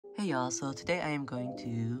Hey y'all, so today I am going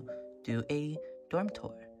to do a dorm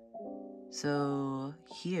tour. So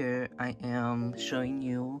here I am showing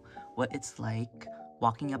you what it's like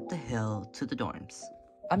walking up the hill to the dorms.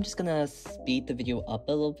 I'm just gonna speed the video up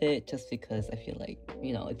a little bit just because I feel like,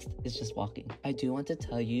 it's just walking. I do want to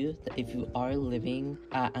tell you that if you are living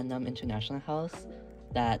at Anam International House,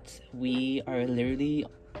 that we are literally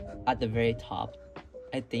at the very top.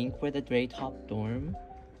 I think we're the very top dorm,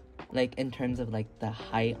 like in terms of like the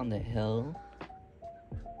height on the hill,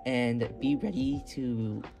 and be ready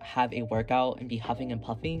to have a workout and be huffing and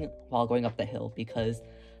puffing while going up the hill, because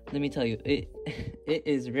let me tell you, it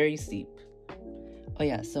is very steep. Oh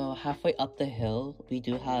yeah, so halfway up the hill we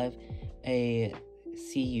do have a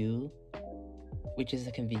CU, which is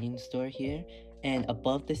a convenience store here, and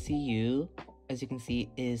above the CU, as you can see,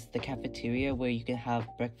 is the cafeteria where you can have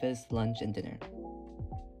breakfast, lunch, and dinner.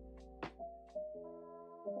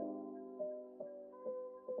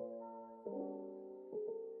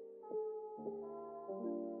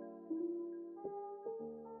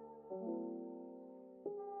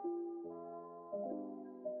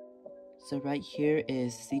 So right here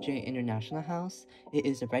is CJ International House. It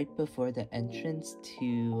is right before the entrance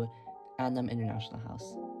to Anam International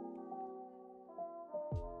House.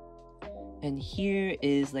 And here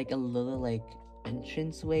is like a little like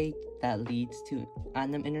entranceway that leads to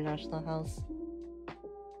Anam International House.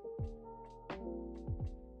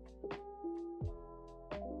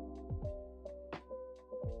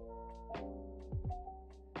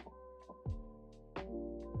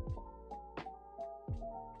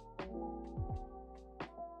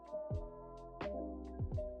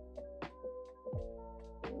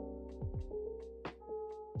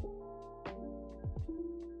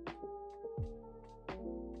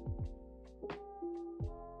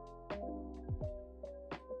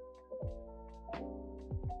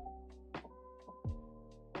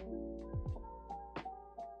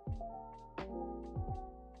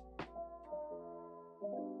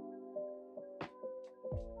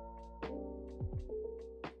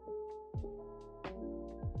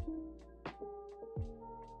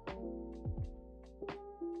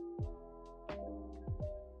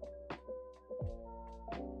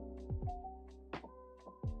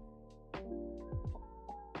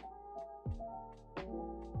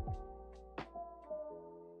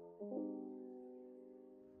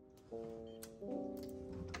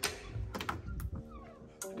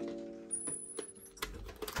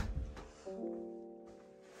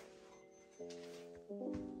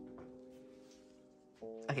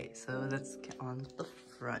 Okay, so let's get on the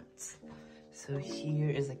front. So here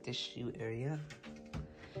is like the shoe area,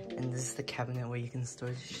 and this is the cabinet where you can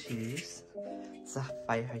store the shoes. It's a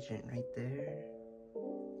fire hydrant right there.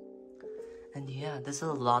 And yeah, there's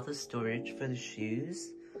a lot of storage for the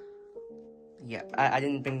shoes. Yeah, I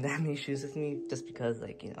didn't bring that many shoes with me just because,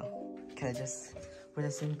 like, kind of just wear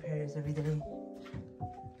the same pairs every day.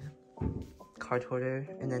 Yeah. Card holder,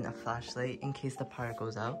 and then a flashlight in case the power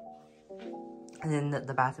goes out. And then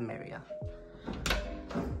the bathroom area.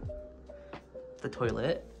 The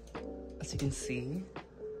toilet, as you can see.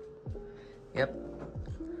 Yep.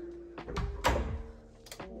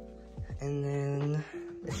 And then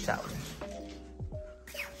the shower.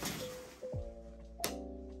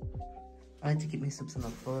 I like to keep my soaps on the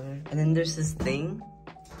floor. And then there's this thing.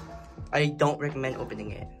 I don't recommend opening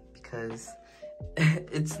it because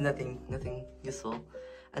it's nothing useful.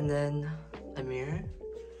 And then a mirror.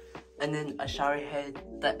 And then a shower head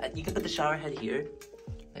that you can put the shower head here.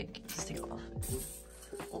 Like, just take it off.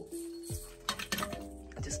 Oh.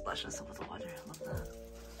 I just splashed myself with the water. I love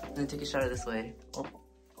that. And then take a shower this way. Oh.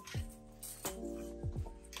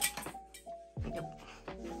 Yep.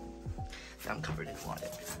 Now I'm covered in water.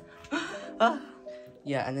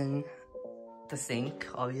 Yeah, and then the sink,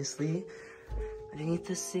 obviously. Underneath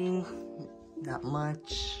the sink, not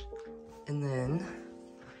much. And then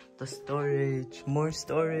the storage, more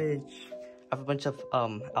storage. I have a bunch of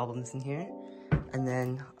albums in here. And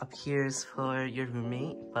then up here is for your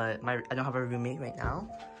roommate, but I don't have a roommate right now.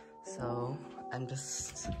 So I'm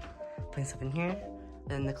just putting stuff in here.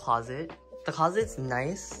 And the closet. The closet's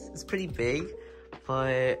nice, it's pretty big,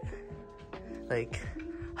 but like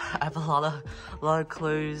I have a lot of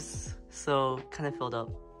clothes, so kind of filled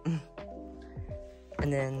up.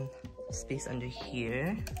 And then space under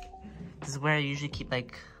here. This is where I usually keep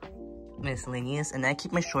like miscellaneous, and I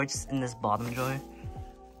keep my shorts in this bottom drawer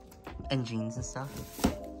and jeans and stuff.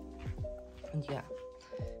 And yeah,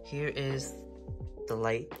 here is the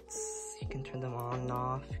lights. You can turn them on and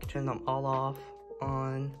off. You can turn them all off,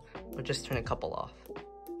 on, or just turn a couple off.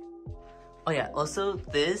 Oh Oh yeah, also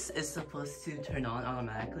this is supposed to turn on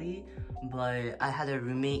automatically, but I had a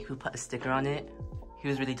roommate who put a sticker on it. He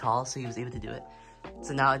was really tall, so he was able to do it.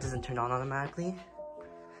 So now it doesn't turn on automatically.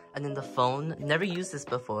 And then the phone, never used this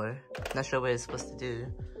before. Not sure what it's supposed to do.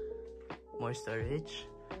 More storage.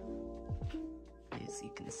 As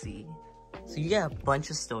you can see. So you get a bunch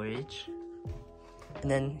of storage.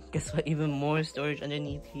 And then guess what? Even more storage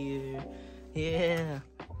underneath here. Yeah.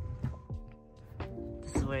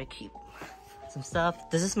 This is where I keep some stuff.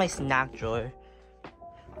 This is my snack drawer.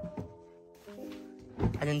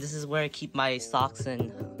 And then this is where I keep my socks and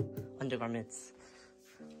undergarments.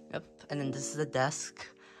 Yep. And then this is the desk.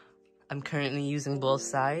 I'm currently using both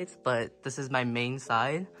sides, but this is my main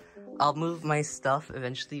side. I'll move my stuff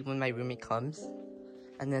eventually when my roommate comes.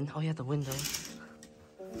 And then, oh yeah, the windows.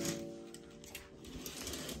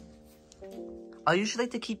 I usually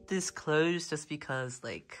like to keep this closed just because,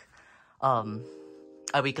 like,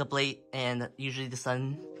 I wake up late and usually the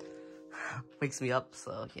sun wakes me up,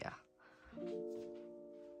 so yeah.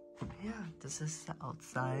 Yeah, this is the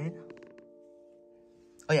outside.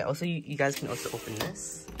 Oh yeah, also you guys can also open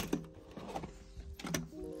this.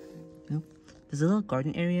 There's a little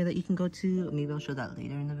garden area that you can go to. Maybe I'll show that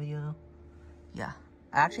later in the video. Yeah,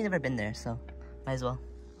 I actually never been there, so might as well.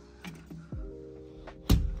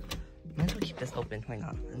 Might as well keep this open. Why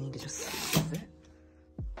not? I need to just close it.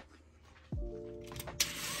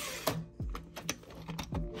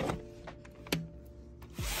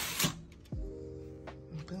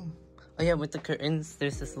 Boom. Oh yeah, with the curtains,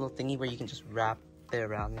 there's this little thingy where you can just wrap it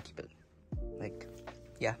around and keep it, like,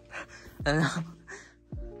 yeah.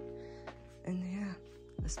 And yeah,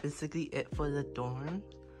 that's basically it for the dorm.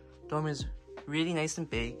 Dorm is really nice and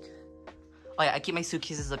big. Oh yeah, I keep my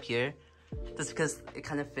suitcases up here just because it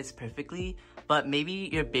kind of fits perfectly. But maybe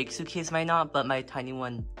your big suitcase might not, but my tiny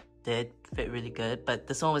one did fit really good. But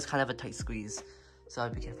this one was kind of a tight squeeze, so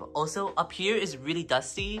I'd be careful. Also, up here is really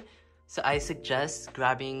dusty, so I suggest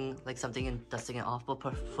grabbing like something and dusting it off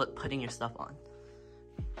before putting your stuff on.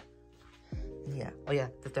 Yeah, oh yeah,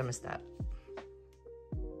 the thermostat.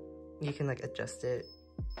 You can like adjust it.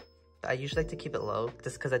 I usually like to keep it low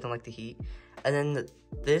just because I don't like the heat. And then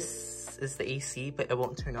this is the AC, but it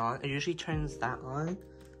won't turn on. It usually turns that on.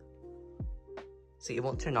 So it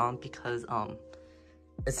won't turn on because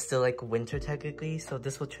it's still like winter technically. So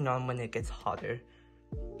this will turn on when it gets hotter.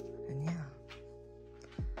 And yeah.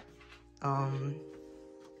 Oh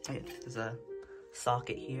yeah, there's a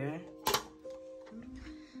socket here.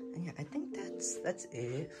 And yeah, I think that's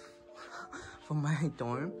it for my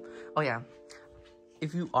dorm. Oh yeah,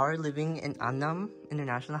 if you are living in Anam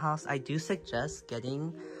International House, I do suggest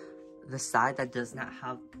getting the side that does not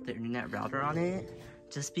have the internet router on it,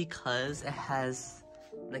 just because it has,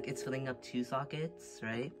 like, it's filling up 2 sockets,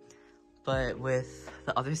 right? But with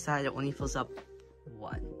the other side, it only fills up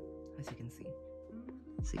 1, as you can see.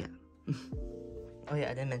 So yeah. Oh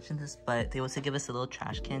yeah, I didn't mention this, but they also give us a little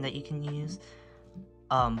trash can that you can use.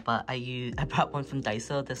 But I brought one from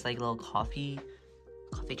Daiso, this like little coffee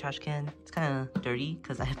trash can. It's kind of dirty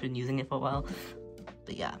because I have been using it for a while.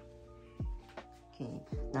 But yeah. Okay,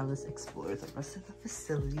 now let's explore the rest of the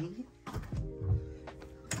facility.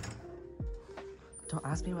 Don't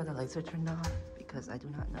ask me why the lights are turned on because I do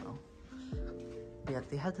not know. But yeah,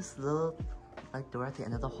 they have this little like door at the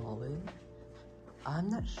end of the hallway. I'm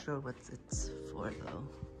not sure what it's for though.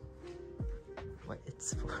 What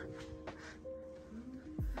it's for.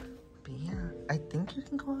 But yeah, I think you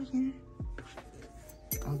can go over here.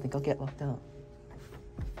 I don't think I'll get locked out.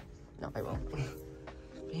 No, I won't. But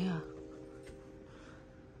yeah.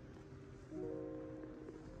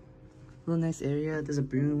 Little nice area. There's a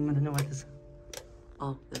broom. I don't know what this.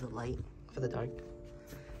 Oh, there's a light for the dark.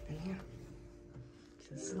 And yeah.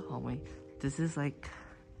 This is the hallway. This is like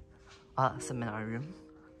a seminar room.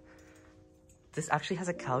 This actually has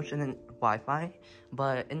a couch and then Wi-Fi,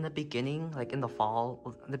 but in the beginning, like in the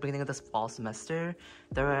fall, the beginning of this fall semester,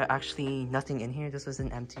 there were actually nothing in here. This was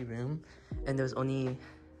an empty room, and there was only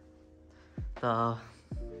the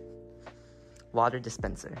water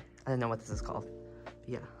dispenser. I don't know what this is called, but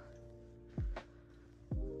yeah.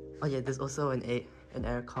 Oh yeah, there's also an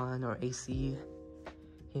aircon or AC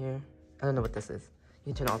here. I don't know what this is.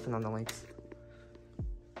 You can turn off and on the lights.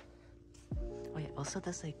 Oh yeah, also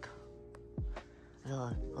there's like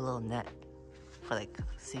a little net for like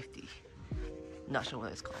safety. Not sure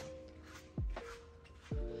what it's called.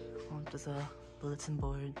 Oh, there's a bulletin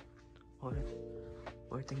board or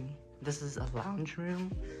thingy. This is a lounge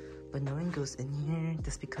room, but no one goes in here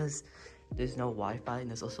just because there's no Wi-Fi and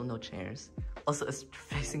there's also no chairs. Also, it's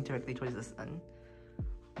facing directly towards the sun.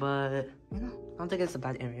 But, you know, I don't think it's a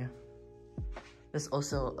bad area. There's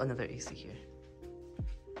also another AC here.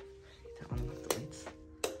 Turn on the lights.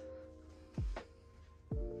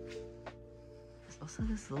 There's also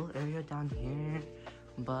this little area down here,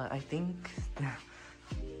 but I think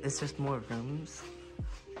it's just more rooms.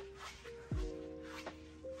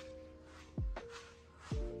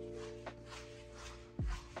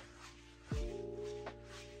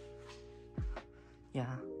 Yeah.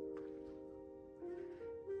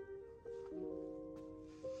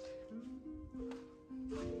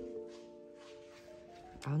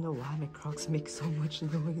 I don't know why my Crocs make so much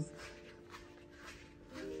noise.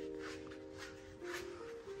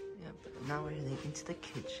 Yep, now we're heading into the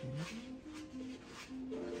kitchen.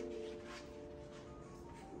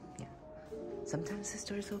 Yeah. Sometimes this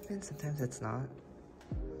door is open, sometimes it's not.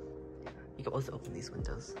 You can also open these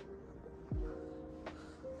windows.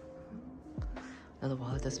 Another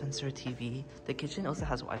water dispenser, TV. The kitchen also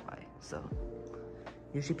has Wi-Fi, so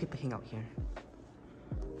usually people hang out here.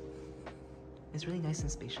 It's really nice and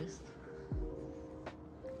spacious.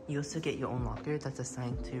 You also get your own locker that's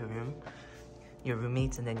assigned to your room, your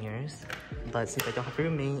roommates and then yours. But since I don't have a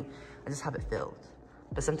roommate, I just have it filled.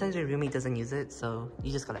 But sometimes your roommate doesn't use it, so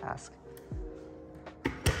you just gotta ask.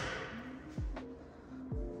 And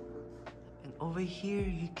over here,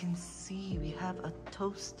 you can see we have a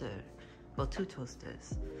toaster. Well, 2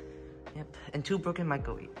 toasters. Yep, and 2 broken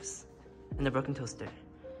microwaves. And a broken toaster.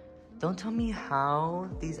 Don't tell me how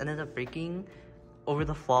these ended up breaking over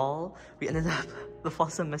the fall. The fall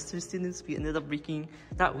semester students, we ended up breaking,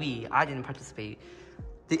 I didn't participate.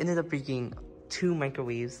 They ended up breaking 2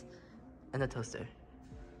 microwaves and a toaster.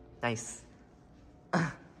 Nice.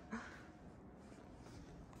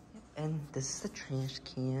 And this is the trash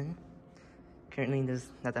can. Currently there's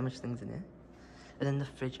not that much things in it. And then the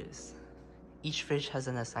fridges. Each fridge has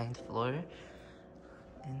an assigned floor.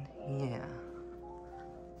 And yeah.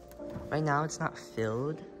 Right now it's not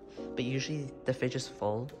filled, but usually the fridge is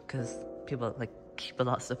full because people like keep a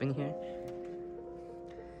lot of stuff in here.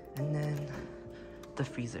 And then the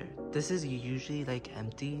freezer. This is usually like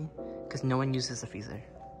empty because no one uses the freezer.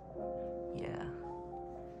 Yeah.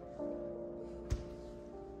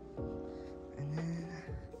 And then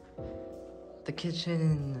the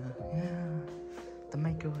kitchen. Yeah. The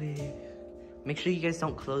microwave. Make sure you guys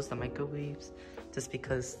don't close the microwaves just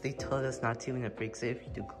because they told us not to when it breaks it if you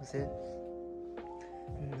do close it.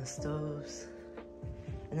 And the stoves.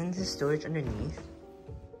 And then the storage underneath.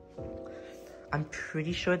 I'm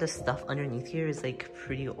pretty sure the stuff underneath here is like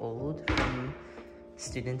pretty old from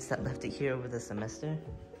students that left it here over the semester.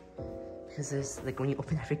 Because there's like when you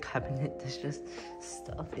open every cabinet, there's just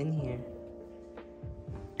stuff in here.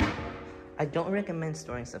 I don't recommend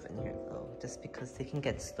storing stuff in here though, just because they can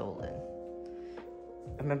get stolen.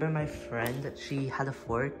 I remember my friend, she had a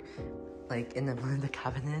fork like in one of the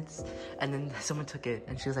cabinets and then someone took it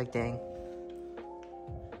and she was like, dang.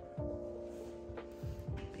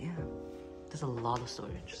 But yeah, there's a lot of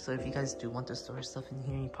storage. So if you guys do want to store stuff in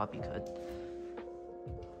here, you probably could.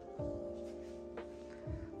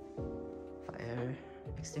 Fire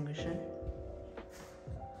extinguisher.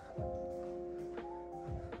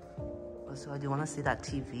 Also, I do want to say that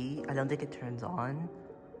TV, I don't think it turns on.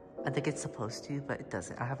 I think it's supposed to, but it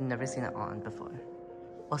doesn't. I have never seen it on before.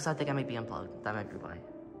 Also, I think I might be unplugged. That might be why.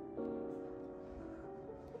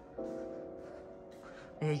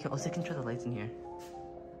 Yeah, you can also control the lights in here.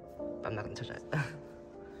 But I'm not gonna touch it.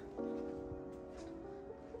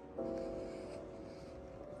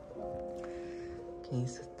 Okay,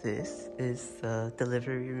 so this is the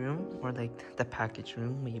delivery room, or like the package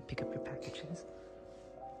room where you pick up your packages.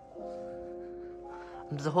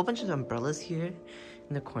 There's a whole bunch of umbrellas here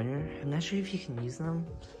in the corner. I'm not sure if you can use them,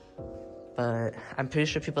 but I'm pretty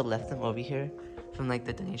sure people left them over here from like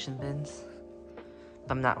the donation bins.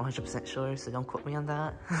 But I'm not 100% sure, so don't quote me on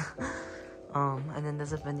that. And then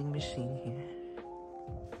there's a vending machine here.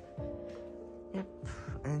 Yep,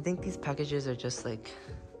 and I think these packages are just like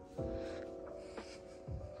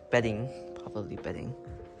bedding, probably bedding.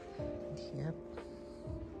 Yep.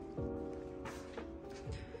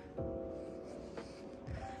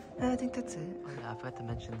 I think that's it. Oh yeah, I forgot to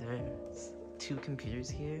mention there's 2 computers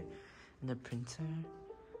here and a printer,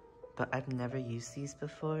 but I've never used these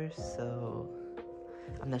before, so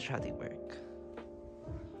I'm not sure how they work.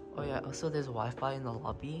 Oh yeah, also there's Wi-Fi in the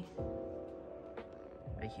lobby,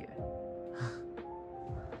 right here,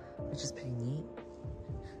 which is pretty neat.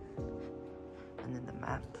 And then the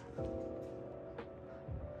map.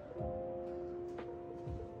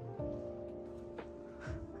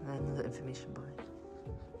 And then the information board.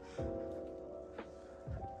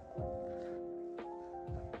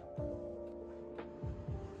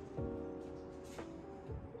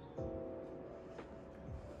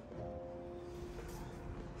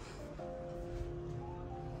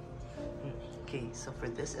 Okay, so for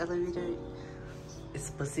this elevator, it's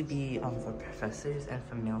supposed to be for professors and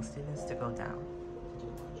for male students to go down.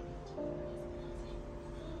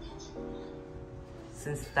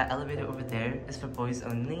 Since that elevator over there is for boys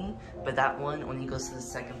only, but that one only goes to the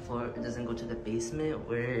second floor. It doesn't go to the basement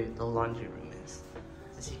where the laundry room is,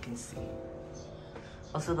 as you can see.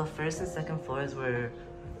 Also, the first and second floors where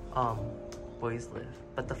boys live,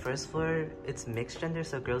 but the first floor, it's mixed gender,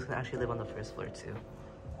 so girls can actually live on the first floor too.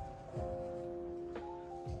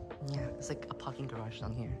 Yeah, it's like a parking garage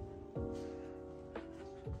down here.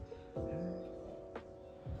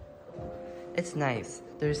 It's nice.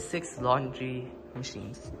 There's 6 laundry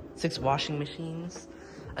machines, 6 washing machines,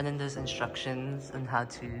 and then there's instructions on how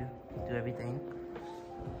to do everything.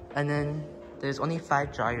 And then there's only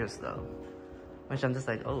 5 dryers though, which I'm just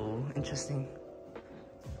like, oh, interesting.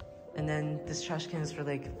 And then this trash can is for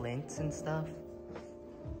like lint and stuff.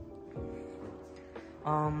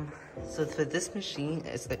 So for this machine,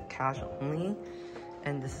 it's like cash only,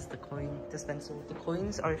 and this is the coin dispenser. The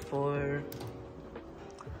coins are for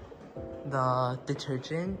the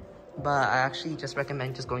detergent, but I actually just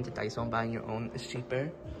recommend just going to Daiso and buying your own. It's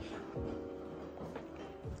cheaper.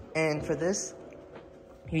 And for this,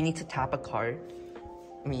 you need to tap a card.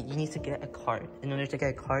 You need to get a card. In order to get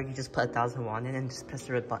a card, you just put 1,000 won in and just press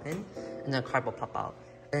the red button, and the card will pop out.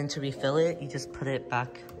 And to refill it, you just put it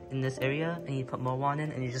back in this area, and you put more won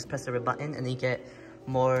in, and you just press the red button, and you get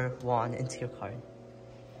more won into your card.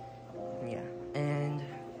 Yeah, and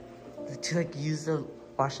to like use the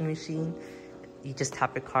washing machine, you just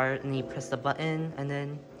tap your card, and you press the button, and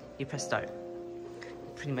then you press start.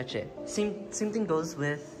 Pretty much it. Same thing goes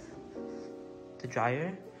with the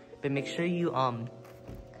dryer, but make sure you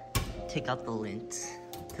take out the lint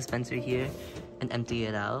dispenser here and empty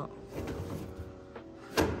it out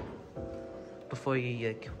before you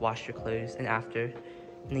like wash your clothes and after,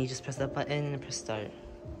 and then you just press that button and press start.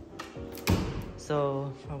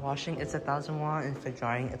 So for washing it's 1,000 won, and for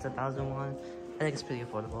drying it's 1,000 won. I think it's pretty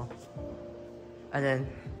affordable. And then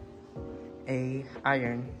a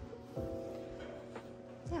iron.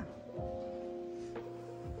 Yeah.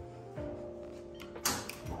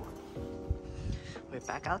 We're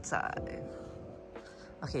back outside.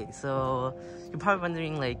 Okay, so you're probably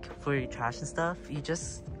wondering, like, for your trash and stuff, you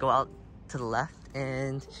just go out to the left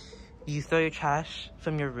and you throw your trash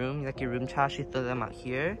from your room, like your room trash, you throw them out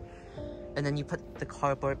here, and then you put the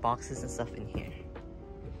cardboard boxes and stuff in here.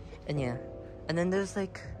 And yeah, and then there's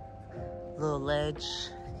like a little ledge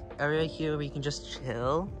area here where you can just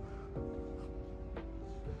chill.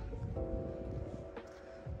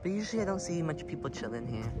 But usually I don't see much people chilling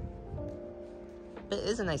here. But it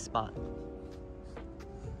is a nice spot.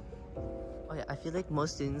 Oh yeah, I feel like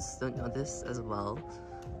most students don't know this as well,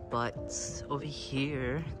 but over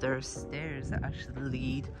here there are stairs that actually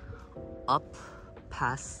lead up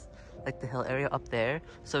past like the hill area up there,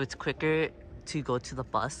 so it's quicker to go to the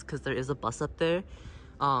bus because there is a bus up there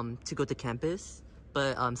to go to campus.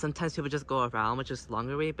 But sometimes people just go around, which is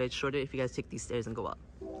longer way, but it's shorter if you guys take these stairs and go up.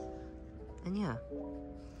 And yeah,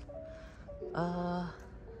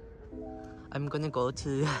 I'm gonna go to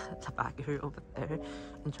the back here over there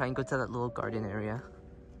and try and go to that little garden area.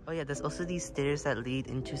 Oh yeah, there's also these stairs that lead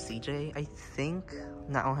into CJ, I think.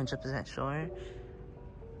 Not 100% sure,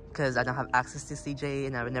 because I don't have access to CJ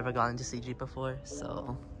and I've never gone into CJ before,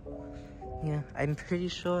 so yeah, I'm pretty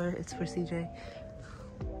sure it's for CJ.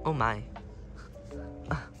 Oh my.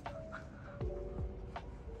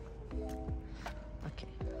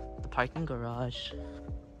 Okay, the parking garage.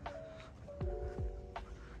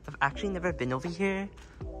 I've actually never been over here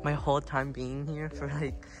my whole time being here for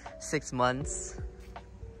like 6 months.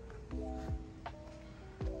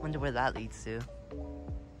 Wonder where that leads to.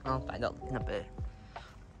 I'll find out in a bit.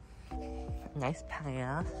 Nice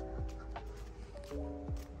path.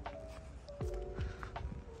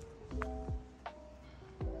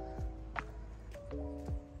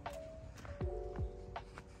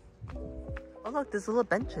 Oh look, there's little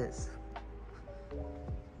benches.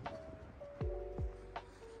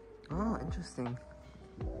 Oh, interesting.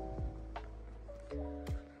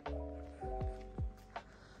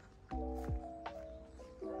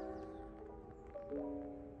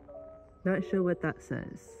 Not sure what that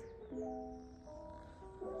says.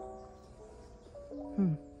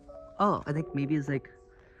 Oh, I think maybe it's like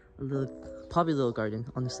a little, probably a little garden,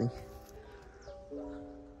 honestly.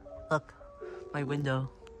 Look, my window.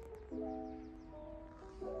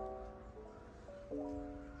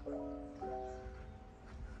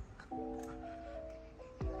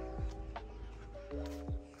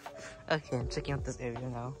 Okay, I'm checking out this area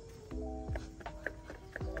now.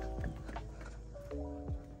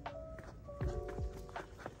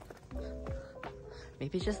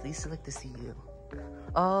 Maybe it just leads to like the CU.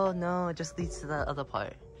 Oh no, it just leads to the other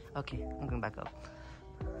part. Okay, I'm going back up.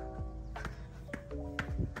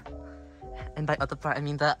 And by other part, I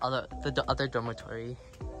mean the other dormitory.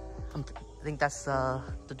 I think that's the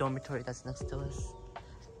dormitory that's next to us.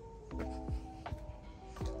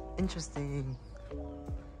 Interesting.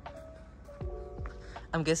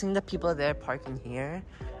 I'm guessing the people there parking here,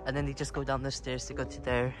 and then they just go down the stairs to go to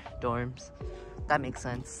their dorms. That makes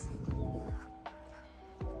sense.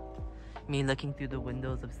 Me looking through the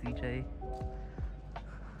windows of CJ.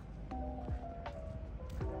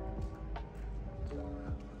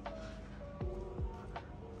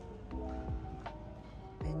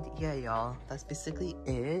 And yeah, y'all, that's basically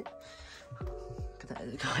it.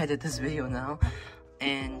 Gonna go edit this video now.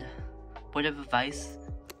 And word of advice,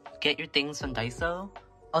 get your things from Daiso.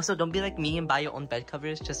 Also, don't be like me and buy your own bed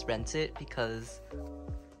covers, just rent it, because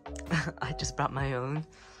I just brought my own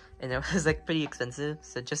and it was like pretty expensive.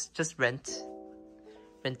 So just rent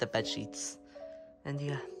the bed sheets. And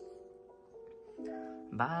yeah,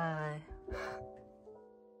 bye.